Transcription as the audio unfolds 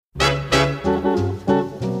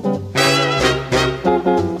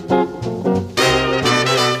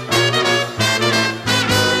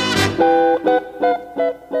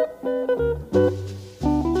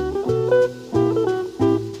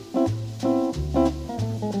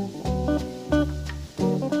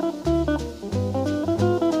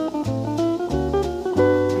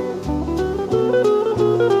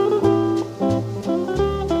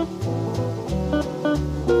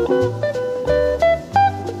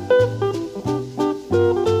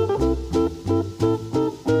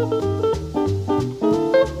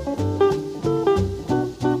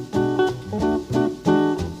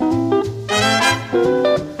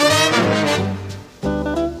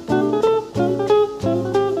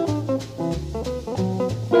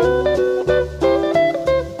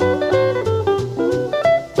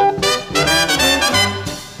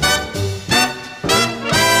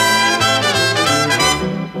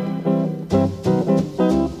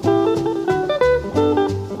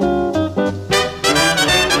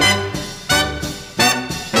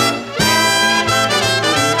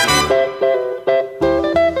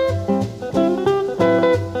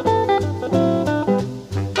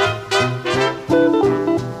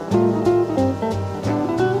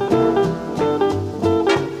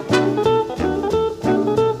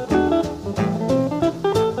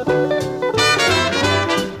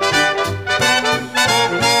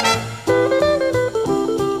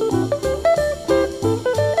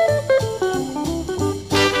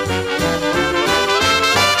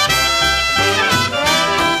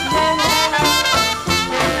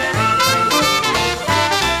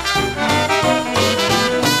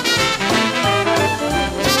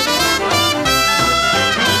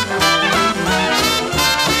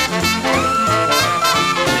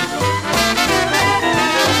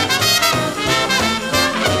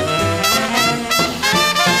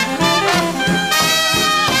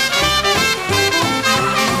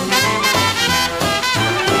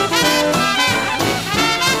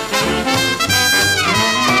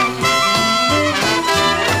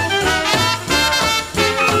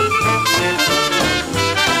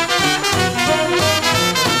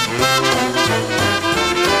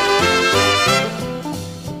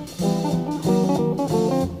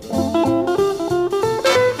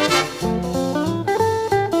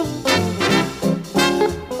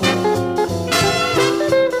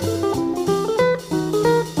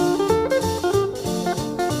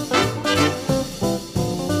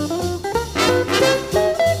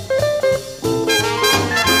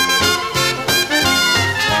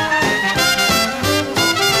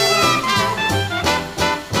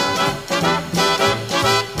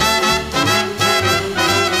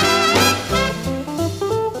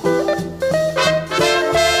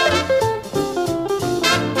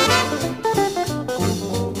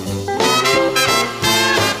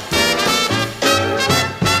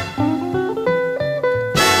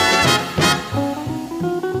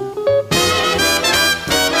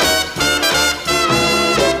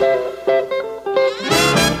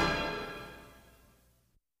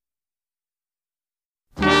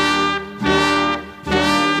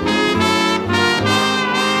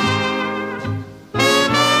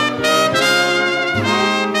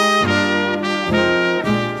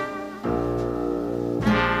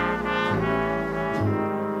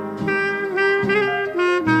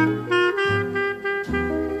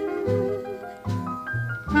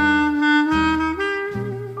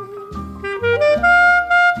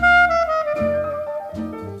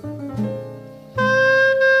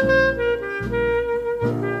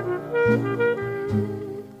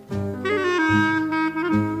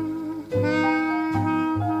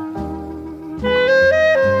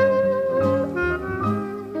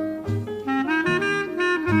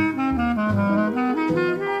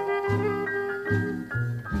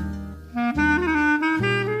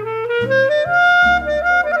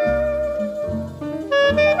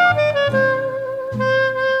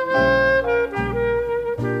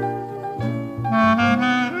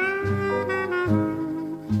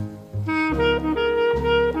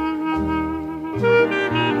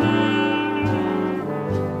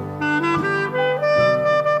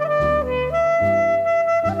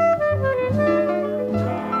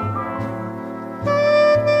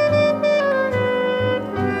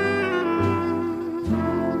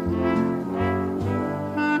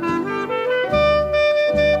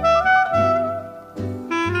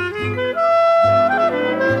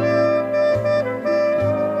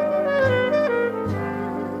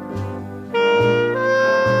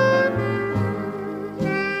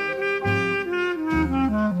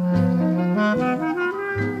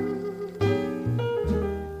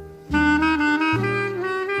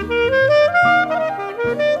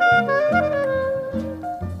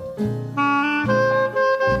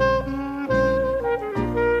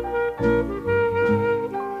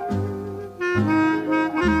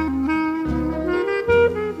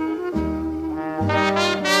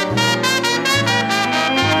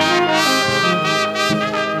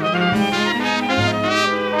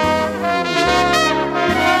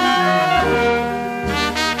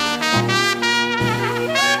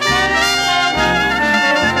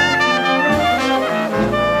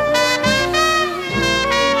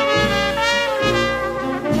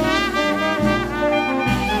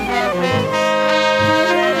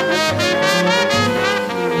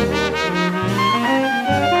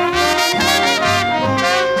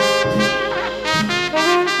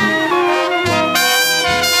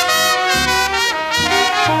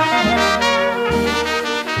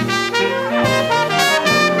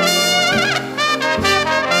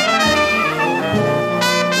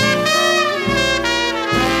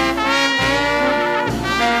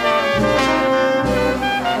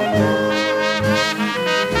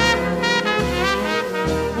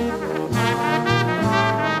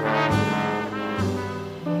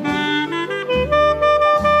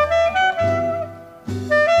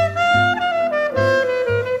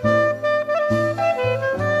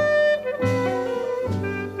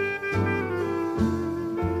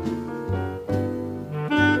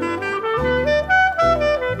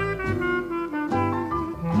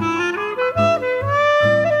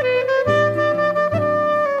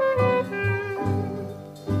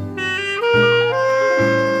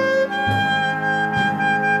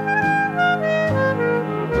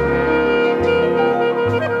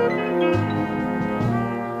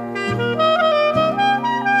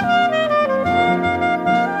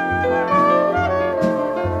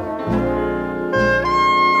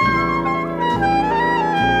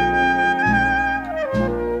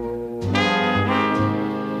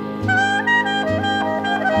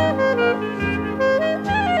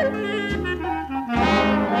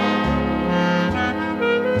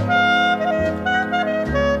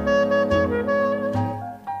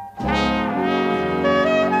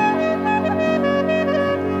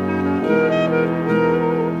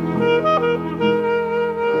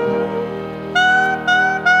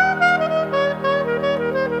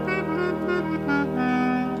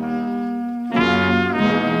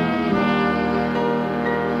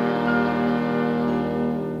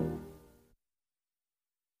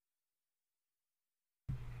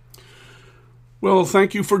Well,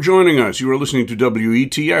 thank you for joining us. You are listening to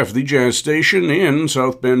WETF, the jazz station in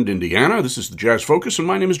South Bend, Indiana. This is the Jazz Focus, and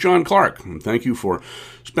my name is John Clark. And thank you for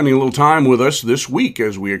spending a little time with us this week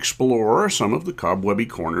as we explore some of the cobwebby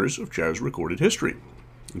corners of jazz recorded history.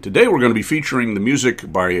 And today we're going to be featuring the music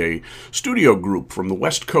by a studio group from the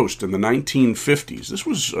West Coast in the 1950s. This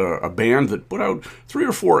was a band that put out 3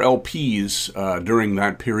 or 4 LPs during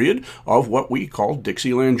that period of what we called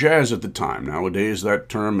Dixieland jazz at the time. Nowadays that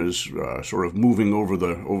term is sort of moving over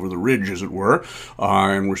the ridge, as it were,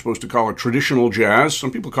 and we're supposed to call it traditional jazz.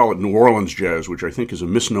 Some people call it New Orleans jazz, which I think is a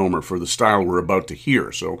misnomer for the style we're about to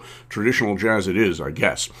hear. So traditional jazz it is, I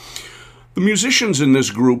guess. The musicians in this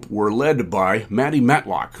group were led by Matty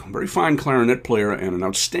Matlock, a very fine clarinet player and an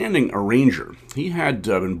outstanding arranger. He had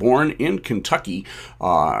been born in Kentucky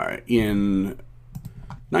in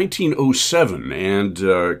 1907 and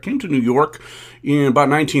came to New York in about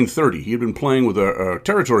 1930. He had been playing with a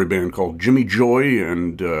territory band called Jimmy Joy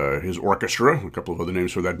and his orchestra, a couple of other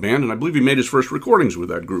names for that band, and I believe he made his first recordings with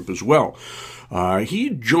that group as well. He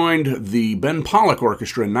joined the Ben Pollock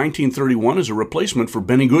Orchestra in 1931 as a replacement for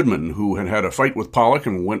Benny Goodman, who had had a fight with Pollock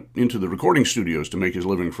and went into the recording studios to make his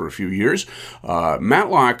living for a few years.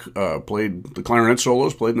 Matlock played the clarinet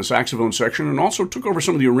solos, played in the saxophone section, and also took over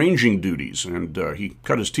some of the arranging duties, and he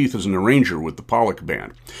cut his teeth as an arranger with the Pollock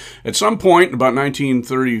band. At some point, about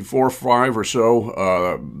 1934-5 or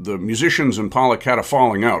so, the musicians and Pollock had a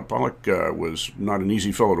falling out. Pollock was not an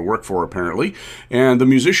easy fellow to work for, apparently, and the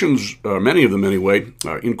musicians, many of them anyway,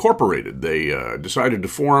 incorporated. They decided to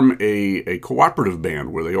form a cooperative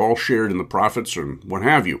band where they all shared in the profits and what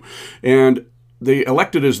have you. And they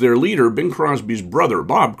elected as their leader Bing Crosby's brother,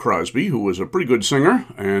 Bob Crosby, who was a pretty good singer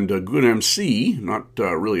and a good MC, not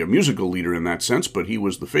really a musical leader in that sense, but he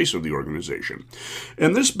was the face of the organization.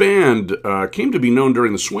 And this band came to be known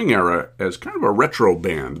during the swing era as kind of a retro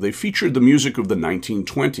band. They featured the music of the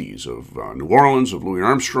 1920s, of New Orleans, of Louis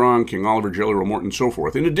Armstrong, King Oliver, Jelly Roll Morton, and so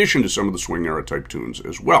forth, in addition to some of the swing era type tunes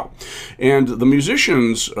as well. And the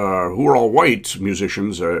musicians, who were all white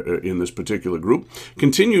musicians in this particular group,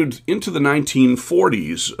 continued into the 1940s,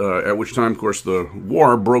 at which time, of course, the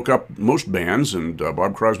war broke up most bands, and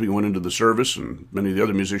Bob Crosby went into the service, and many of the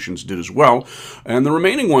other musicians did as well. And the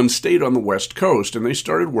remaining ones stayed on the West Coast, and they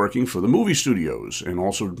started working for the movie studios, and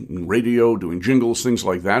also radio, doing jingles, things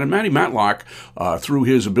like that. And Matty Matlock, through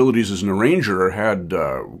his abilities as an arranger, had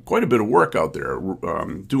quite a bit of work out there,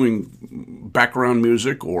 doing background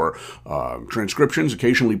music or transcriptions,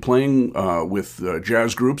 occasionally playing with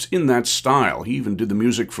jazz groups in that style. He even did the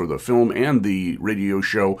music for the film and the radio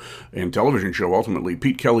show and television show, ultimately,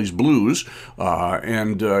 Pete Kelly's Blues,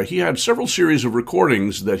 and he had several series of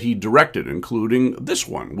recordings that he directed, including this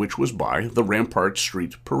one, which was by the Rampart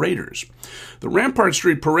Street Paraders. The Rampart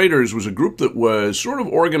Street Paraders was a group that was sort of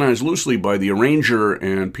organized loosely by the arranger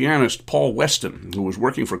and pianist Paul Weston, who was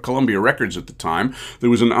working for Columbia Records at the time.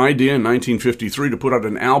 There was an idea in 1953 to put out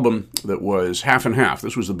an album that was half and half.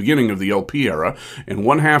 This was the beginning of the LP era, and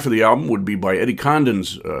one half of the album would be by Eddie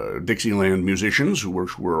Condon's Dixieland musicians, who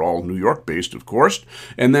were all New York-based, of course,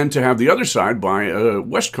 and then to have the other side by a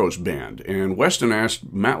West Coast band. And Weston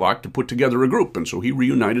asked Matlock to put together a group, and so he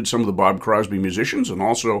reunited some of the Bob Crosby musicians and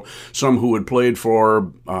also some who had played for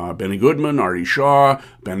Benny Goodman, Artie Shaw,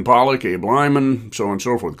 Ben Pollock, Abe Lyman, so on and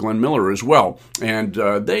so forth, Glenn Miller as well. And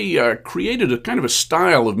they created a kind of a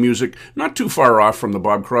style of music not too far off from the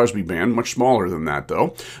Bob Crosby band, much smaller than that,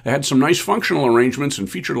 though. They had some nice functional arrangements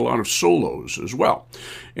and featured a lot of solos as well.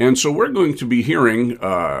 And so we're going to be hearing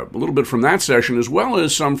a little bit from that session, as well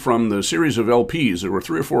as some from the series of LPs. There were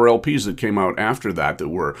 3 or 4 LPs that came out after that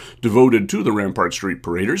were devoted to the Rampart Street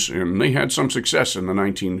Paraders, and they had some success in the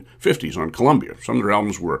 1950s on Columbia. Some of their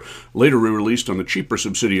albums were later re-released on the cheaper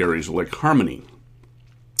subsidiaries like Harmony.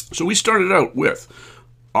 So we started out with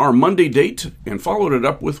our Monday date and followed it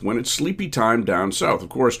up with When It's Sleepy Time Down South. Of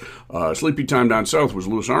course, Sleepy Time Down South was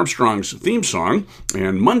Louis Armstrong's theme song,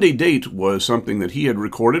 and Monday Date was something that he had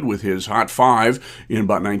recorded with his Hot Five in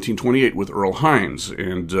about 1928 with Earl Hines,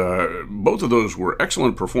 and both of those were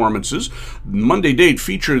excellent performances. Monday Date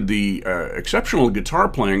featured the exceptional guitar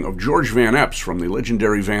playing of George Van Eps from the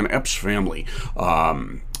legendary Van Eps family.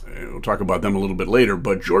 We'll talk about them a little bit later,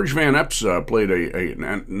 but George Van Eps played a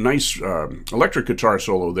nice electric guitar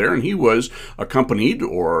solo there, and he was accompanied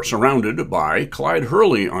or surrounded by Clyde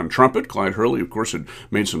Hurley on trumpet. Clyde Hurley, of course, had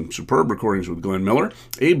made some superb recordings with Glenn Miller.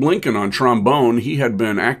 Abe Lincoln on trombone. He had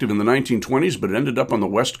been active in the 1920s, but ended up on the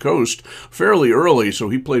West Coast fairly early, so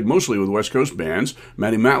he played mostly with West Coast bands.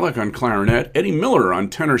 Matty Matlock on clarinet. Eddie Miller on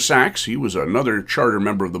tenor sax. He was another charter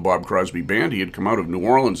member of the Bob Crosby Band. He had come out of New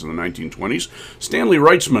Orleans in the 1920s. Stanley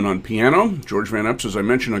Reitzman Goodman on piano, George Van Epps, as I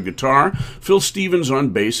mentioned, on guitar, Phil Stevens on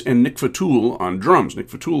bass, and Nick Fatul on drums. Nick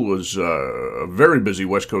Fatul was a very busy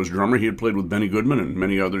West Coast drummer. He had played with Benny Goodman and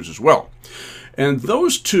many others as well. And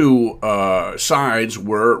those two sides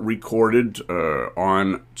were recorded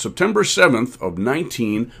on September 7th of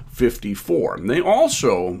 1954. And they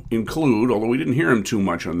also include, although we didn't hear him too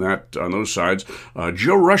much on those sides,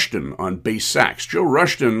 Joe Rushton on bass sax. Joe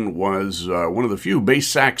Rushton was one of the few bass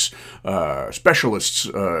sax specialists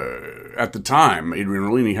at the time, Adrian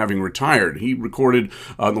Rollini having retired. He recorded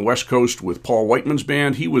on the West Coast with Paul Whiteman's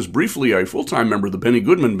band. He was briefly a full-time member of the Benny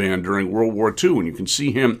Goodman Band during World War II, and you can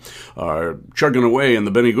see him chugging away in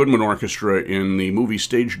the Benny Goodman Orchestra in the movie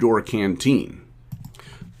Stage Door Canteen.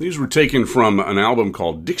 These were taken from an album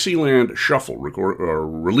called Dixieland Shuffle,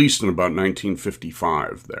 released in about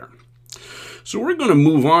 1955 there. So we're going to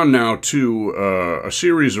move on now to a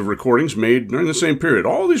series of recordings made during the same period.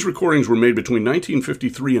 All of these recordings were made between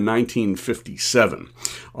 1953 and 1957.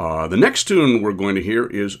 The next tune we're going to hear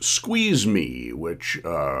is Squeeze Me, which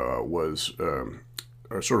was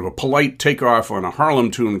sort of a polite takeoff on a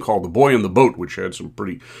Harlem tune called The Boy in the Boat, which had some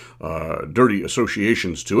pretty dirty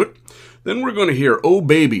associations to it. Then we're going to hear Oh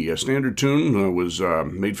Baby, a standard tune was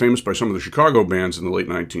made famous by some of the Chicago bands in the late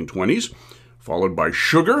 1920s, followed by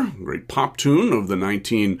Sugar, a great pop tune of the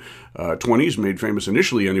 1920s, made famous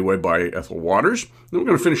initially anyway by Ethel Waters. Then we're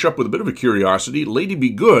going to finish up with a bit of a curiosity, Lady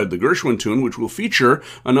Be Good, the Gershwin tune, which will feature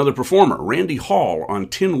another performer, Randy Hall, on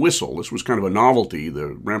Tin Whistle. This was kind of a novelty. The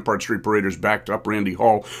Rampart Street Paraders backed up Randy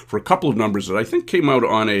Hall for a couple of numbers that I think came out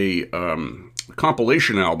on a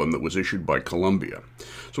compilation album that was issued by Columbia.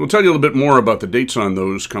 So we'll tell you a little bit more about the dates on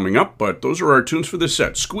those coming up, but those are our tunes for this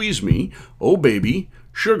set. Squeeze Me, Oh Baby,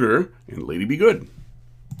 Sugar, and Lady Be Good.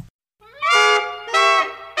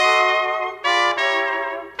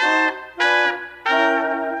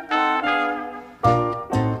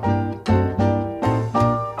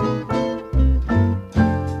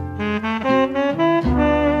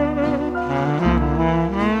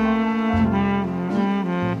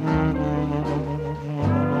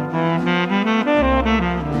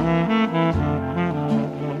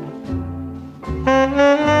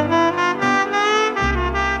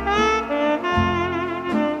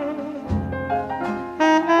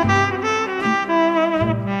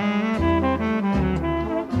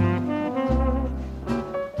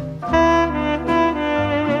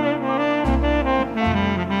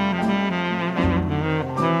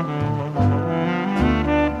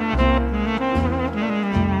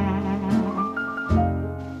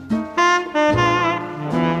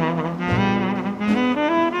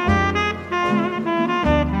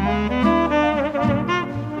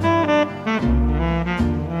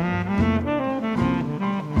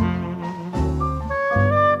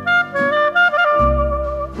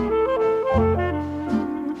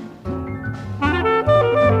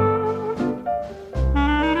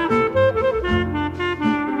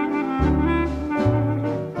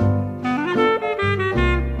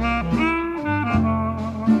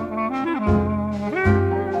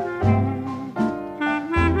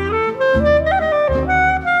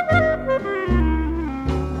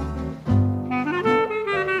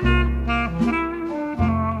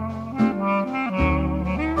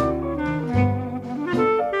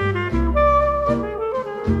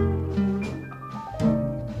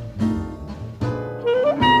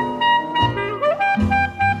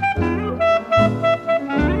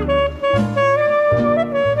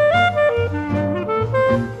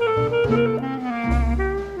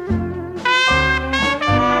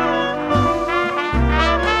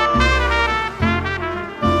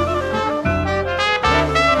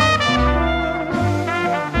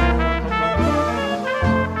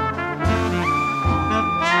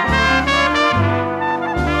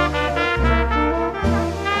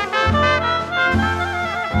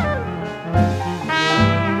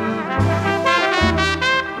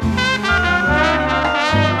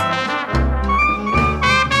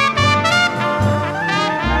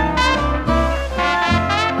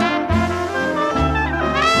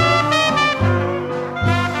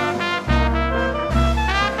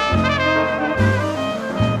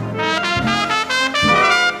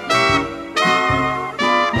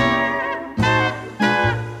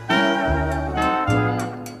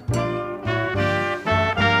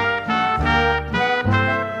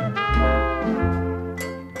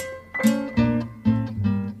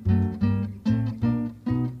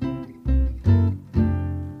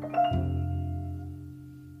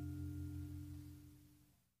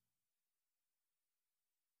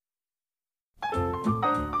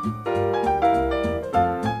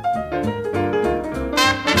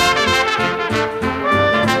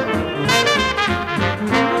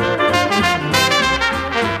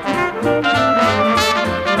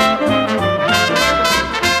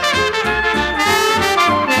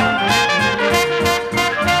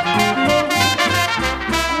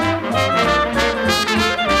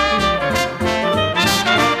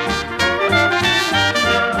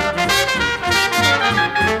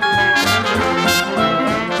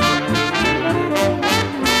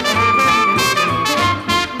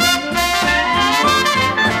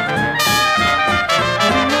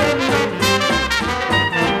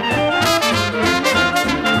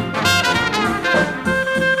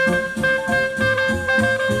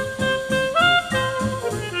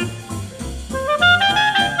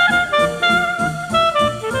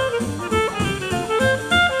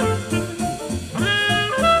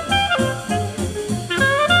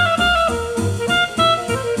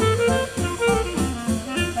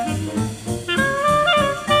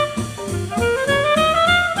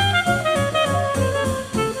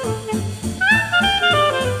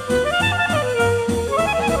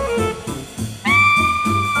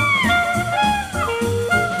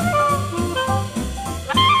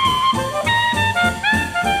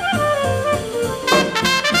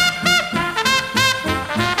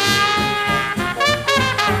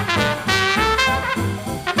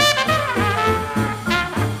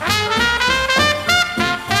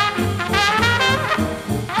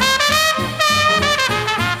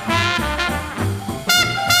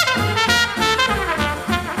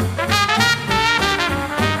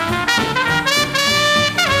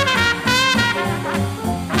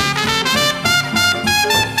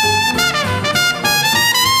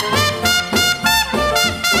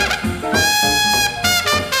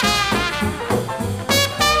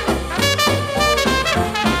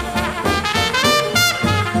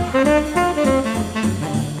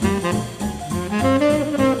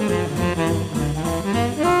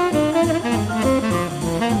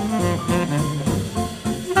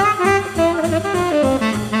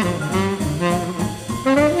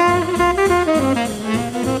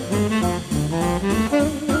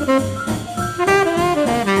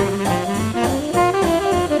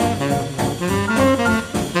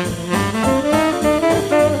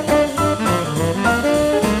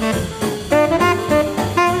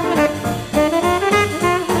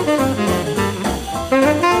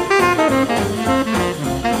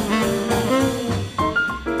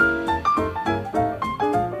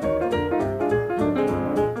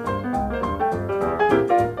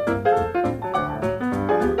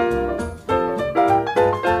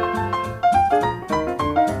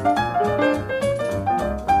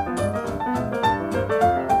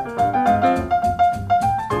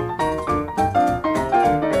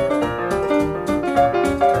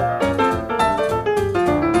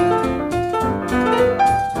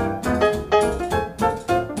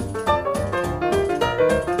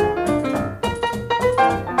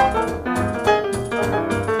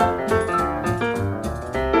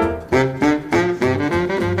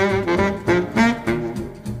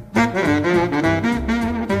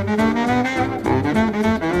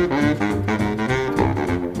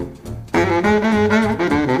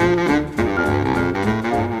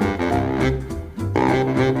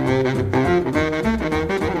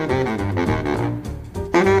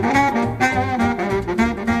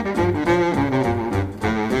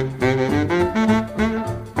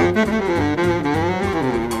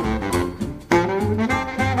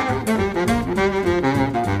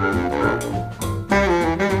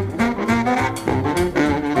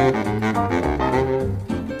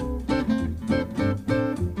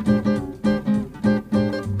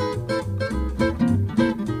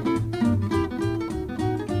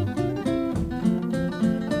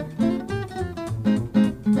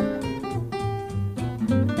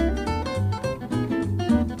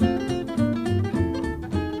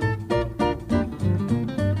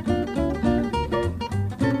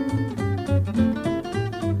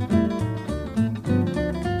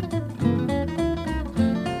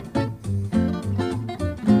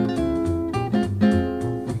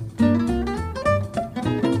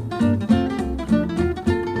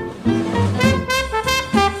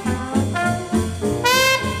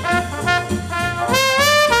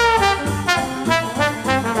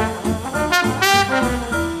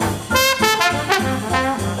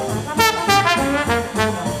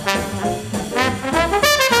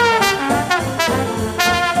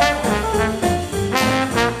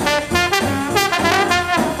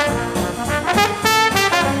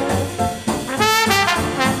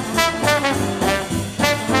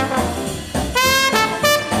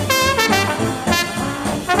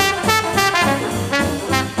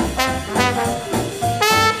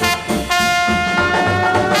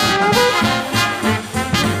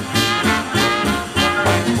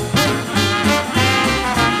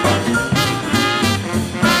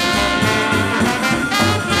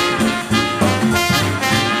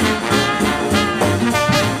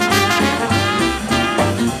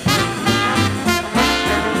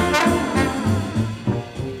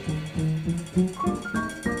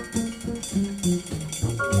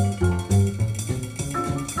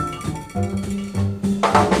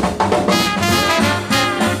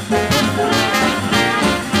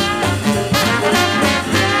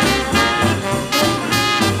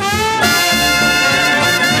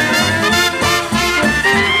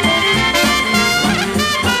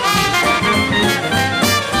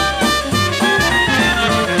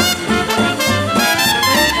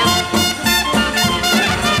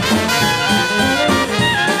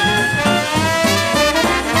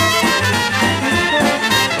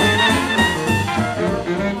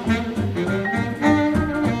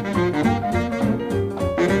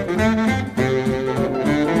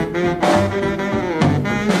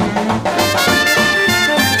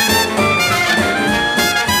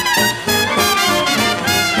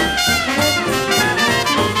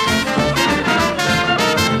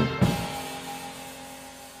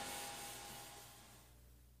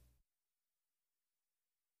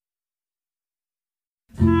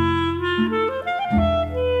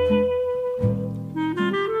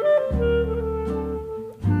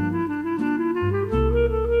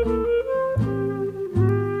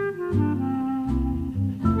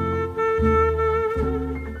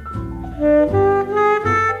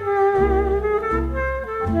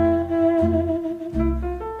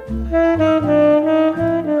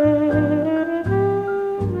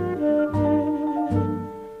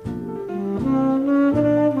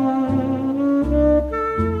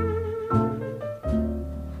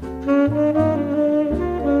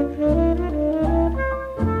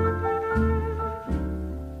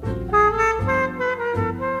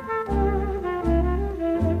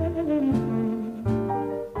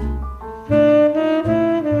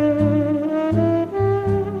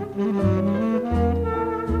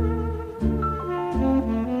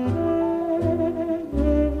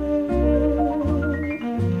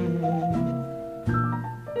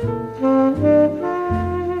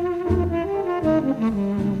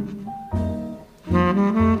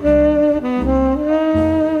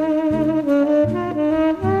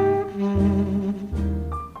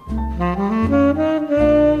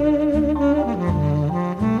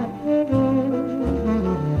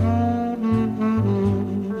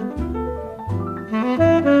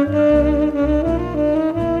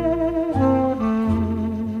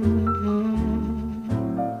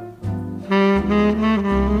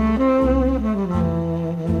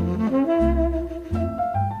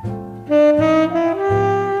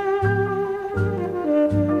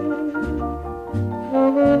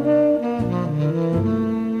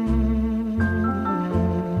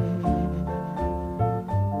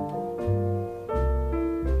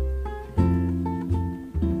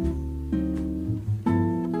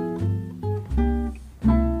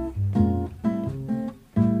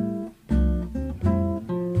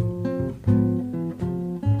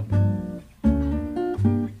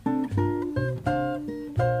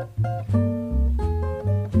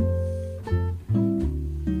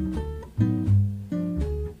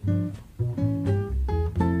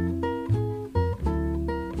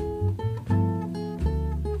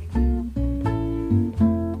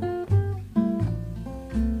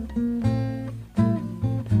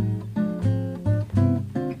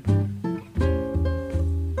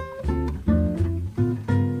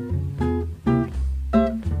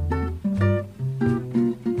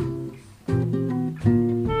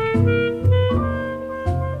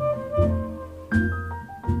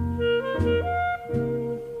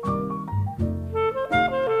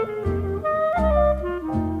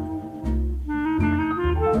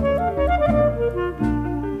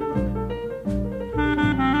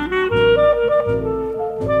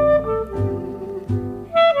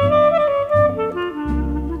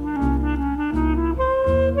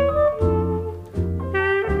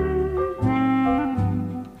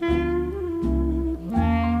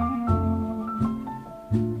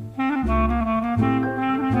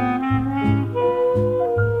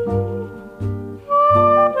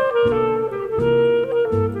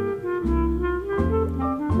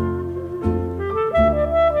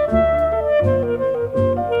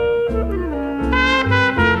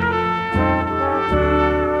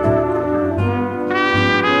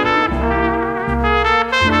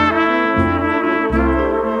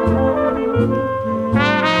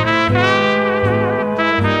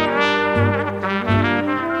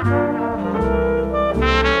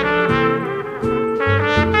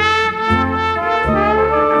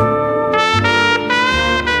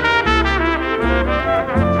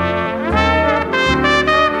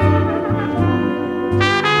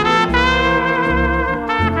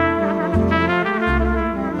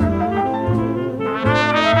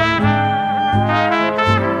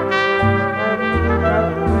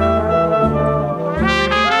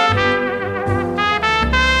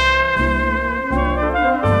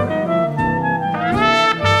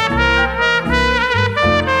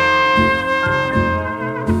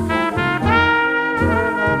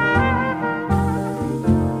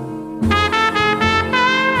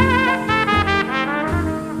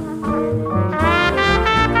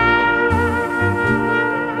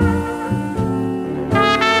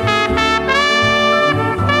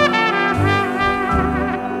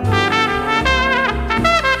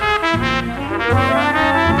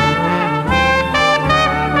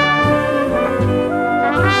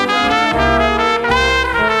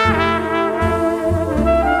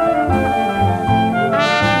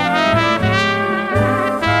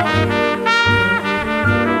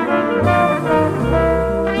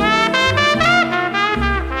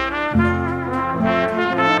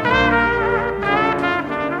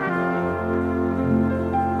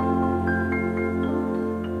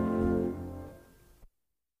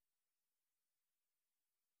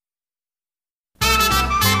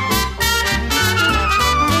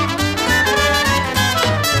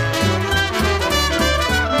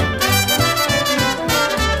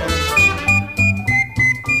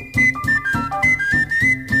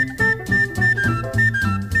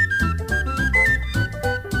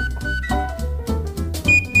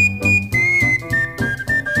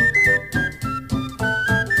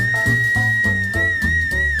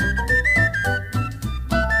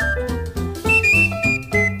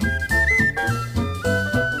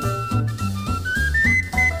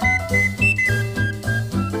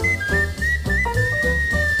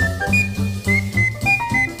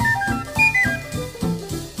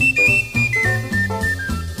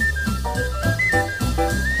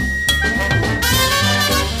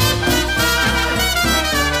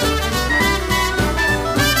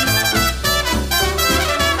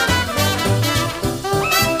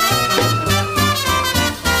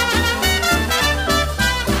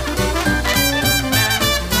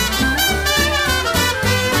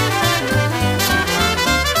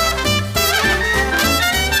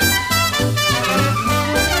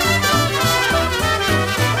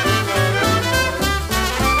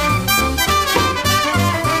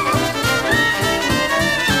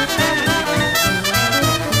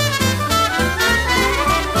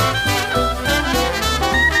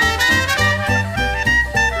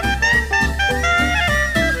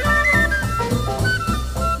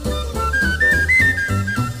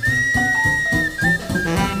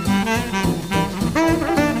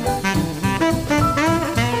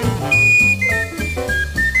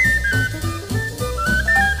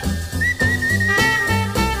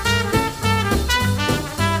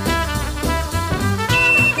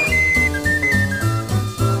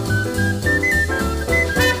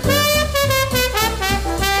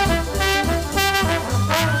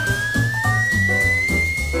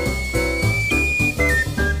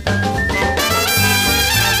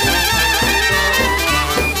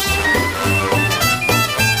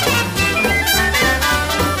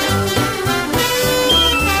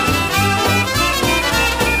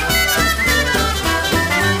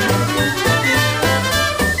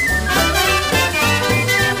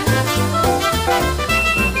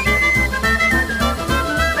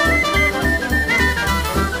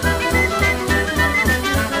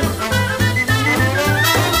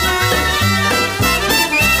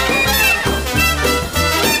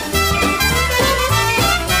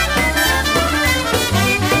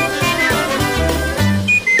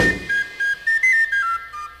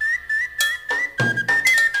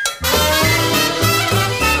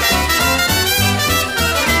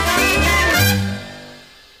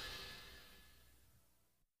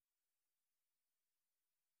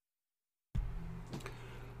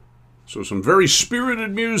 So some very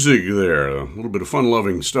spirited music there. A little bit of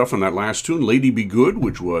fun-loving stuff on that last tune, Lady Be Good,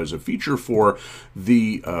 which was a feature for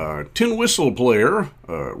the tin whistle player,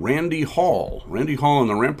 Randy Hall. Randy Hall and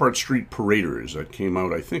the Rampart Street Paraders. That came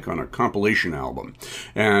out, I think, on a compilation album.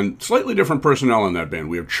 And slightly different personnel in that band.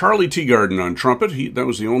 We have Charlie Teagarden on trumpet. That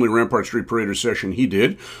was the only Rampart Street Paraders session he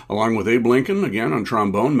did, along with Abe Lincoln, again, on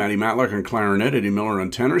trombone, Matty Matlock on clarinet, Eddie Miller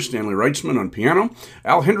on tenor, Stanley Wrightsman on piano.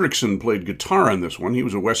 Al Hendrickson played guitar on this one. He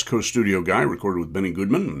was a West Coast studio guy, recorded with Benny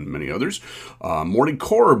Goodman and many others. Morty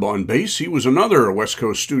Korb on bass. He was another West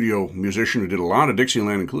Coast studio musician who did a lot of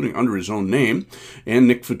Dixieland, including under his own name. And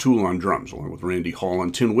Nick Fatul on drums, along with Randy Hall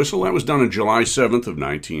on tin whistle. That was done on July 7th of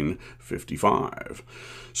 1955.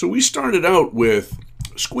 So we started out with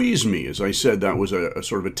Squeeze Me. As I said, that was a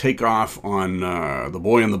sort of a takeoff on The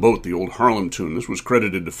Boy on the Boat, the old Harlem tune. This was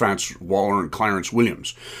credited to Fats Waller and Clarence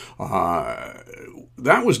Williams.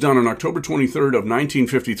 That was done on October 23rd of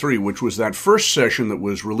 1953, which was that first session that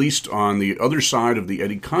was released on the other side of the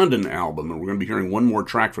Eddie Condon album, and we're going to be hearing one more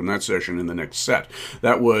track from that session in the next set.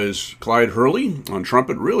 That was Clyde Hurley on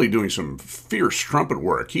trumpet, really doing some fierce trumpet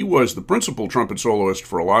work. He was the principal trumpet soloist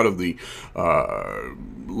for a lot of the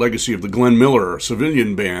legacy of the Glenn Miller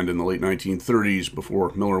civilian band in the late 1930s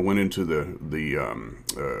before Miller went into the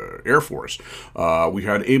Air Force. We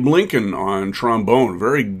had Abe Lincoln on trombone,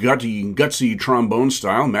 very gutsy trombone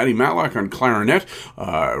style. Matty Matlock on clarinet,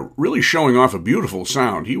 really showing off a beautiful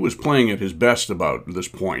sound. He was playing at his best about this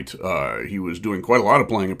point. He was doing quite a lot of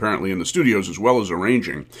playing apparently in the studios as well as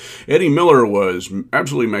arranging. Eddie Miller was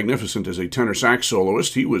absolutely magnificent as a tenor sax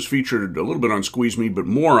soloist. He was featured a little bit on Squeeze Me, but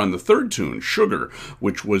more on the third tune, Sugar,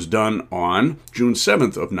 which was done on June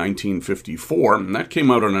 7th of 1954, and that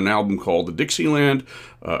came out on an album called The Dixieland.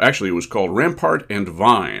 Actually, it was called Rampart and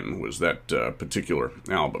Vine, was that particular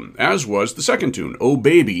album, as was the second tune, Oh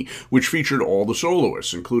Baby, which featured all the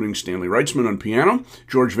soloists, including Stanley Wrightsman on piano,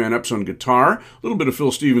 George Van Epps on guitar, a little bit of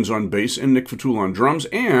Phil Stevens on bass, and Nick Fatul on drums,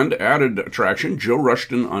 and added attraction, Joe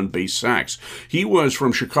Rushton on bass sax. He was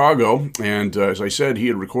from Chicago, and as I said, he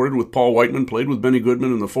had recorded with Paul Whiteman, played with Benny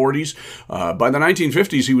Goodman in the 40s. By the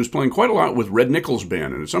 1950s, he was playing quite a lot with Red Nichols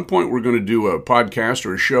Band, and at some point we're going to do a podcast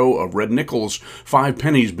or a show of Red Nichols' Five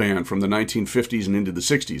Pennies Band from the 1950s and into the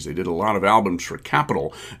 60s. They did a lot of albums for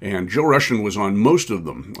Capitol, and Joe Rushton was on most of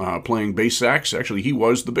them, playing bass sax. Actually, he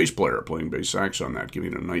was the bass player playing bass sax on that,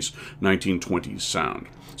 giving it a nice 1920s sound.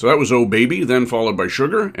 So that was Oh Baby, then followed by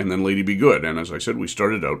Sugar, and then Lady Be Good. And as I said, we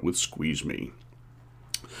started out with Squeeze Me.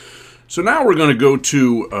 So now we're going to go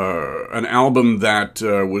to an album that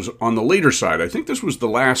was on the later side. I think this was the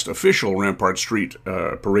last official Rampart Street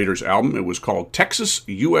Paraders album. It was called Texas,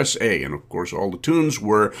 USA. And of course, all the tunes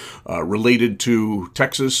were related to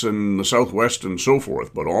Texas and the Southwest and so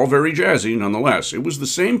forth, but all very jazzy nonetheless. It was the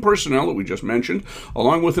same personnel that we just mentioned,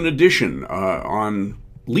 along with an addition on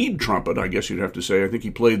lead trumpet, I guess you'd have to say, I think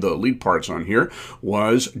he played the lead parts on here,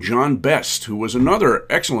 was John Best, who was another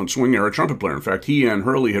excellent swing-era trumpet player. In fact, he and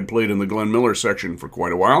Hurley had played in the Glenn Miller section for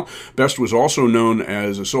quite a while. Best was also known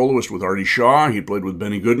as a soloist with Artie Shaw. He played with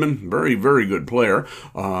Benny Goodman, very, very good player.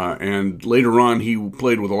 And later on, he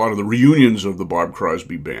played with a lot of the reunions of the Bob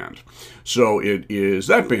Crosby Band. So it is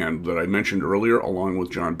that band that I mentioned earlier, along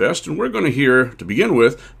with John Best, and we're going to hear, to begin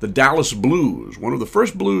with, the Dallas Blues, one of the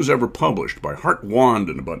first blues ever published by Hart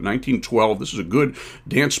Wand in about 1912. This is a good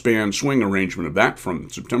dance band swing arrangement of that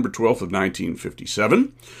from September 12th of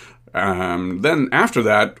 1957. Then after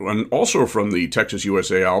that, and also from the Texas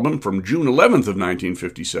USA album, from June 11th of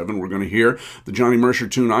 1957, we're going to hear the Johnny Mercer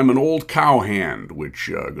tune, I'm an Old Cowhand, which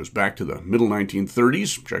goes back to the middle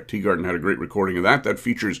 1930s. Jack Teagarden had a great recording of that. That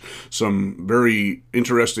features some very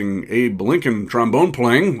interesting Abe Lincoln trombone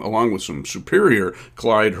playing, along with some superior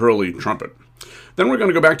Clyde Hurley trumpet. Then we're going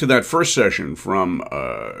to go back to that first session from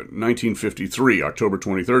 1953, October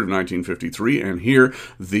 23rd of 1953, and hear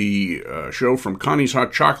the show from Connie's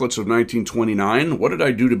Hot Chocolates of 1929, What Did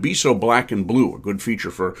I Do to Be So Black and Blue? A good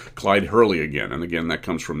feature for Clyde Hurley again. And again, that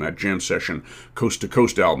comes from that jam session Coast to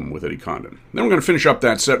Coast album with Eddie Condon. Then we're going to finish up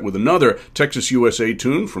that set with another Texas USA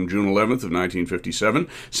tune from June 11th of 1957,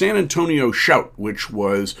 San Antonio Shout, which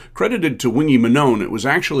was credited to Wingy Manone. It was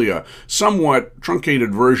actually a somewhat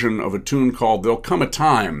truncated version of a tune called There'll Come a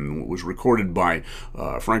Time. It was recorded by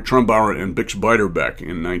Frank Trumbauer and Bix Beiderbecke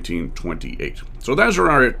in 1928. So those are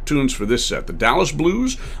our tunes for this set. The Dallas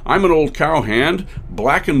Blues, I'm an Old Cowhand,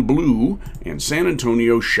 Black and Blue, and San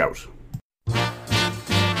Antonio Shout.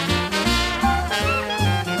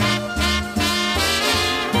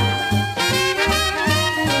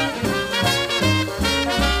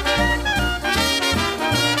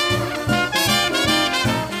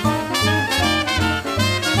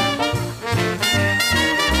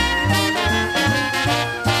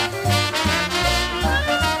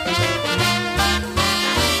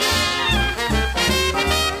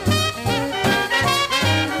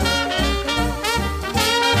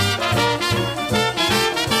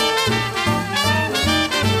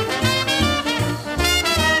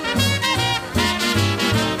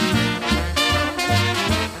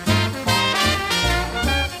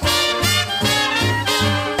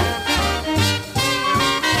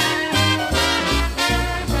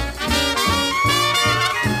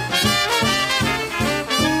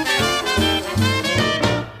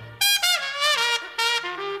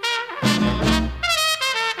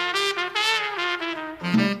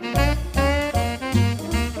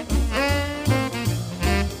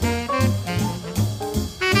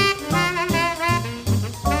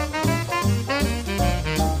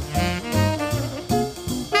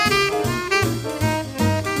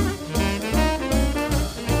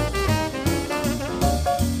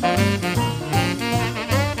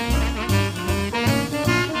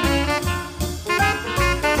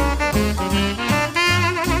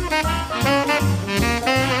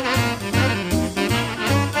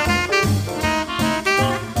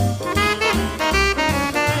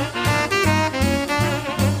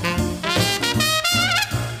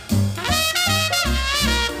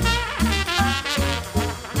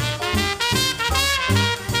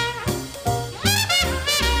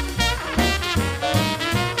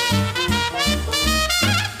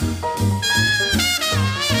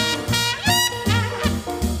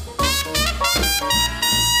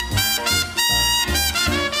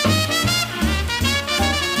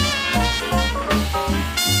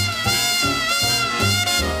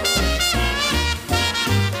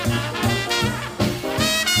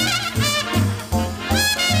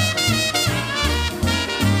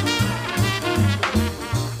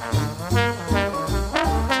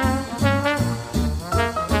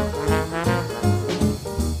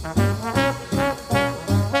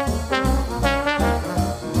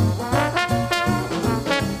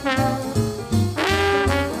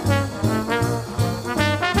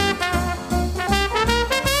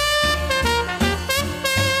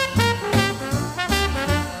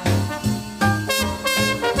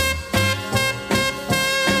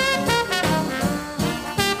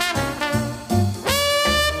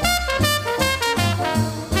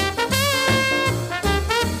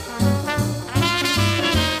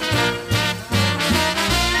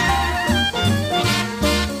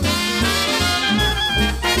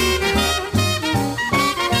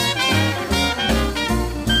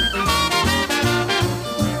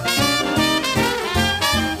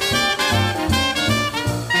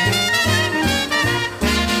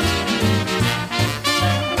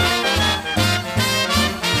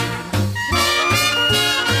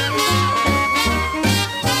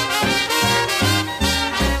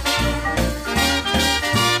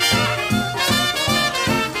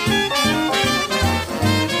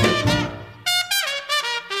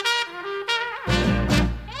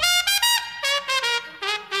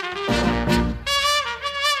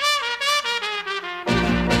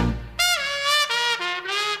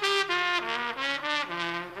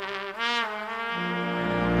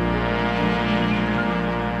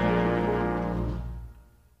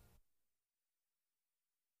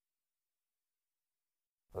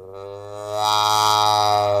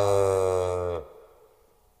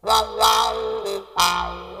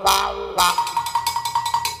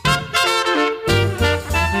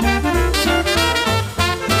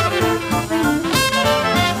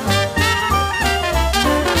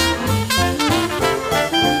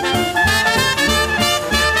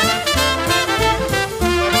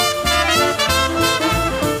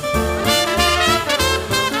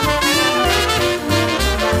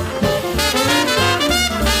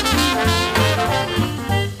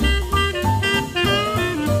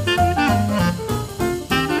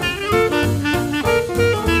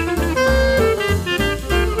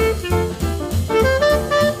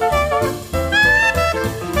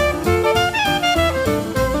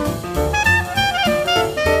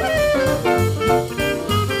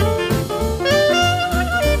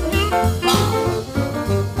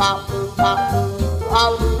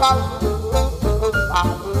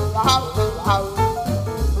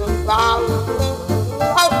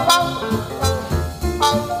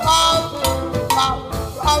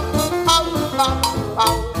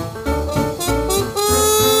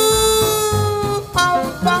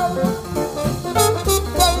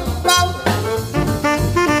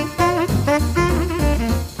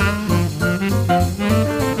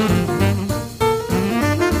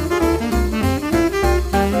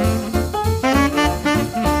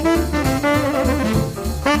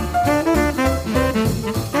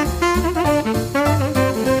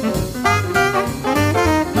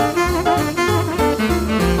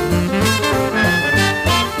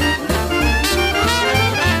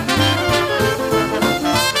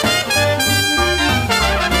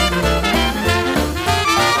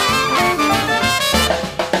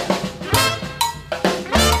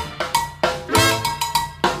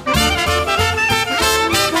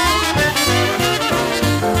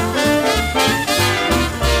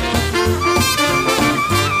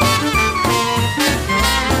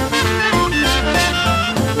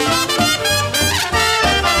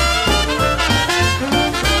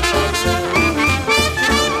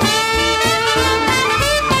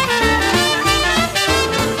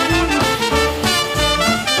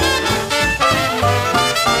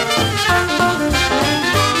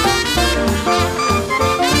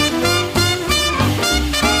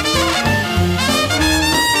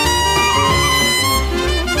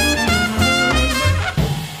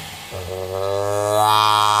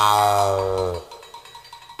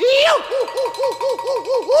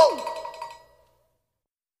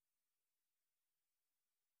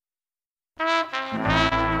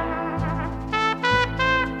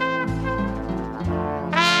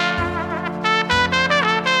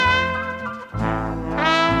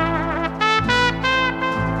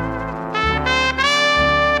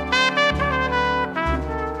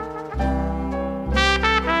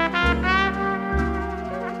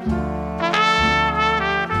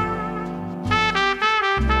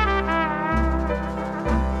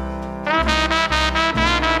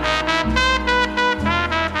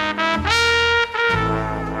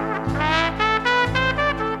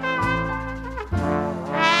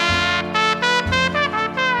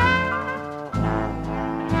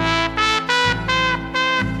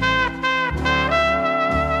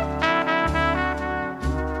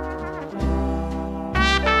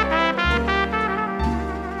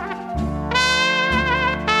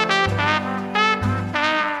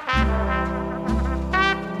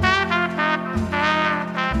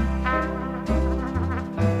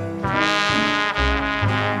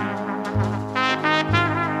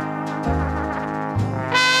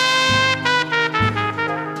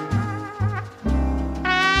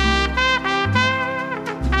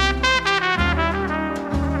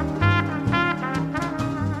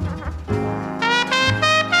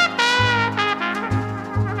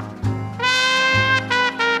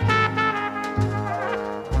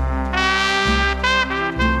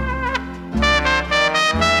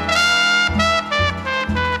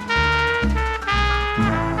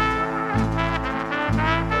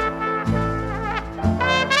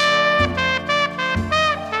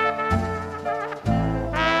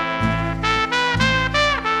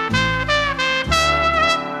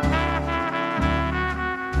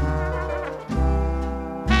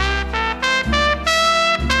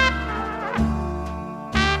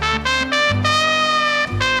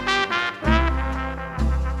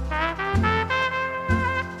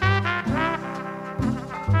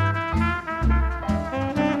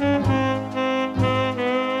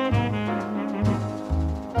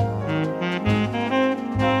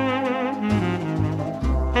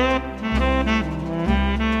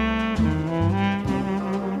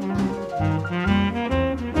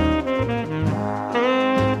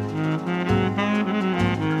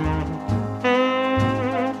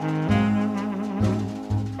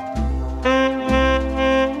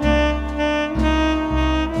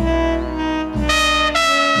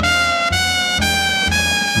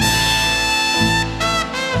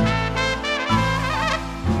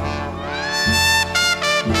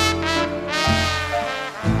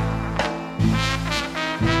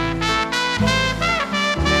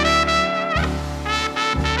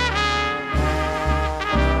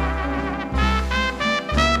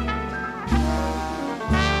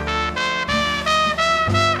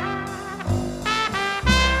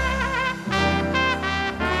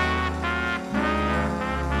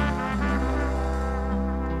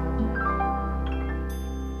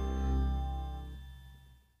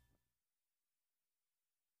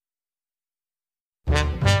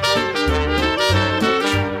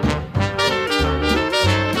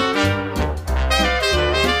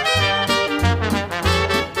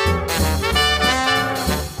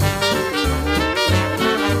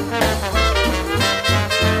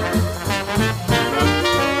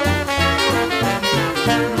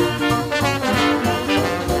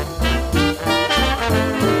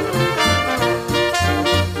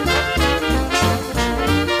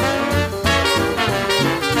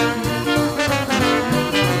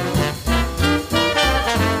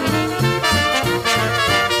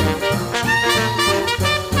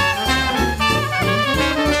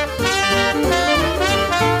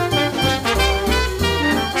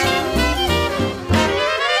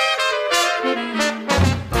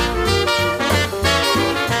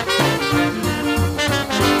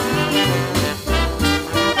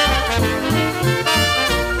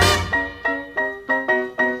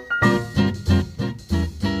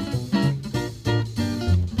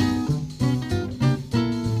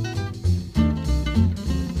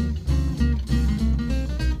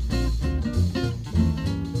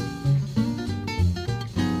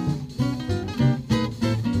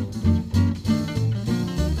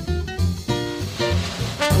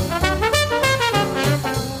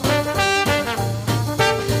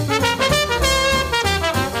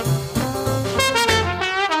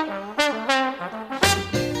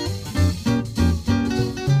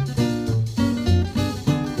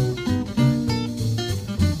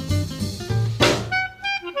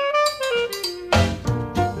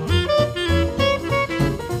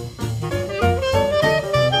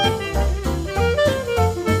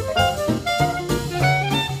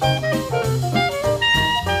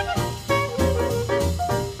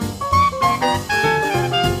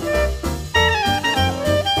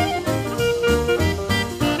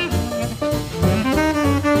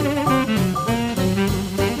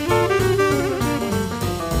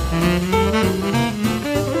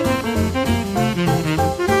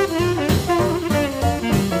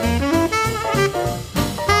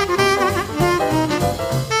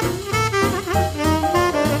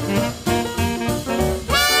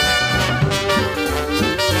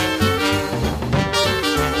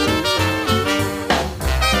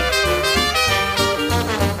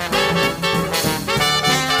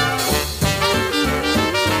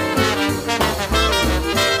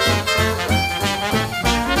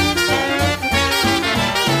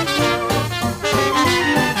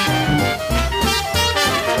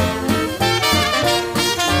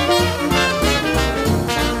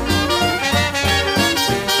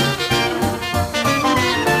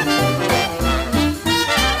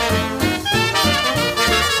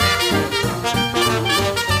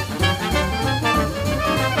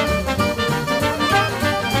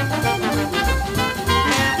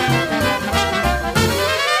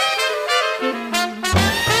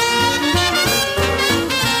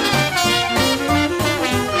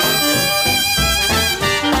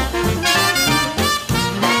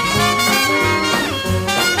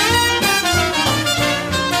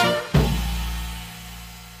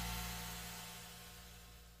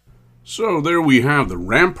 So there we have the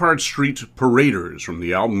Rampart Street Paraders from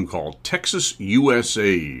the album called Texas,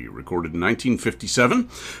 USA, recorded in 1957.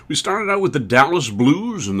 We started out with the Dallas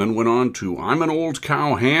Blues and then went on to I'm an Old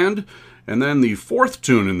Cow Hand. And then the fourth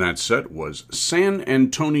tune in that set was San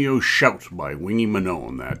Antonio Shout by Wingy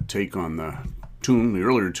Manone, that take on the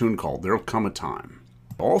earlier tune called There'll Come a Time.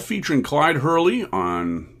 All featuring Clyde Hurley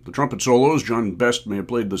on the trumpet solos. John Best may have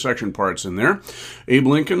played the section parts in there. Abe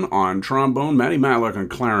Lincoln on trombone. Matty Matlock on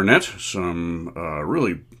clarinet. Some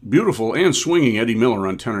really beautiful and swinging Eddie Miller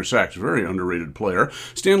on tenor sax. Very underrated player.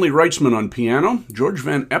 Stanley Reitzman on piano. George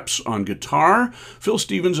Van Epps on guitar. Phil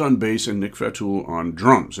Stevens on bass. And Nick Fatul on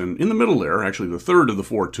drums. And in the middle there, actually the third of the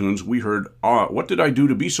four tunes, we heard What Did I Do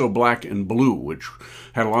to Be So Black and Blue, which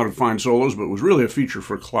had a lot of fine solos, but was really a feature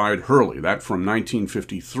for Clyde Hurley. That from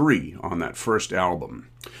 1953 on that first album.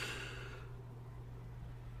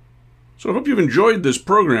 So I hope you've enjoyed this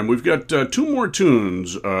program. We've got two more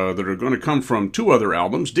tunes that are going to come from two other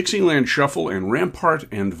albums, Dixieland Shuffle and Rampart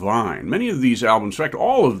and Vine. Many of these albums, in fact,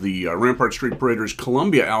 all of the Rampart Street Paraders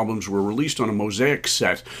Columbia albums were released on a Mosaic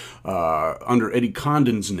set under Eddie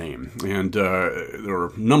Condon's name. And there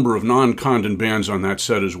are a number of non-Condon bands on that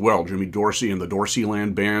set as well. Jimmy Dorsey and the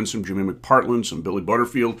Dorseyland Band, some Jimmy McPartland, some Billy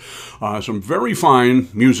Butterfield, some very fine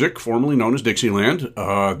music, formerly known as Dixieland,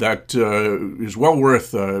 that is well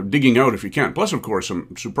worth digging out if you can. Plus, of course,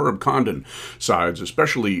 some superb Condon sides,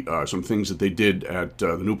 especially some things that they did at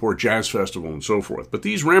the Newport Jazz Festival and so forth. But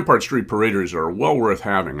these Rampart Street Paraders are well worth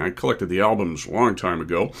having. I collected the albums a long time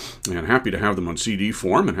ago, and happy to have them on CD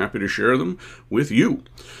form, and happy to share them with you.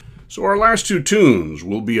 So our last two tunes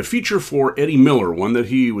will be a feature for Eddie Miller, one that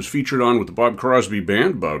he was featured on with the Bob Crosby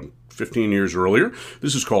Band about 15 years earlier.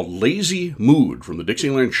 This is called Lazy Mood from the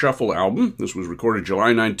Dixieland Shuffle album. This was recorded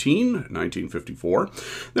July 19, 1954.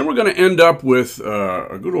 Then we're going to end up with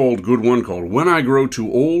a good one called When I Grow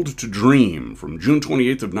Too Old to Dream from June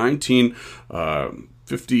 28th of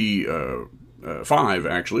 1955,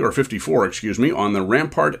 actually, or 54, excuse me, on the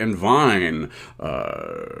Rampart and Vine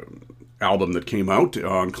album that came out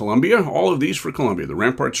on Columbia. All of these for Columbia. The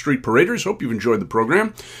Rampart Street Paraders. Hope you've enjoyed the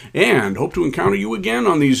program, and hope to encounter you again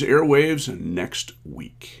on these airwaves next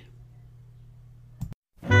week.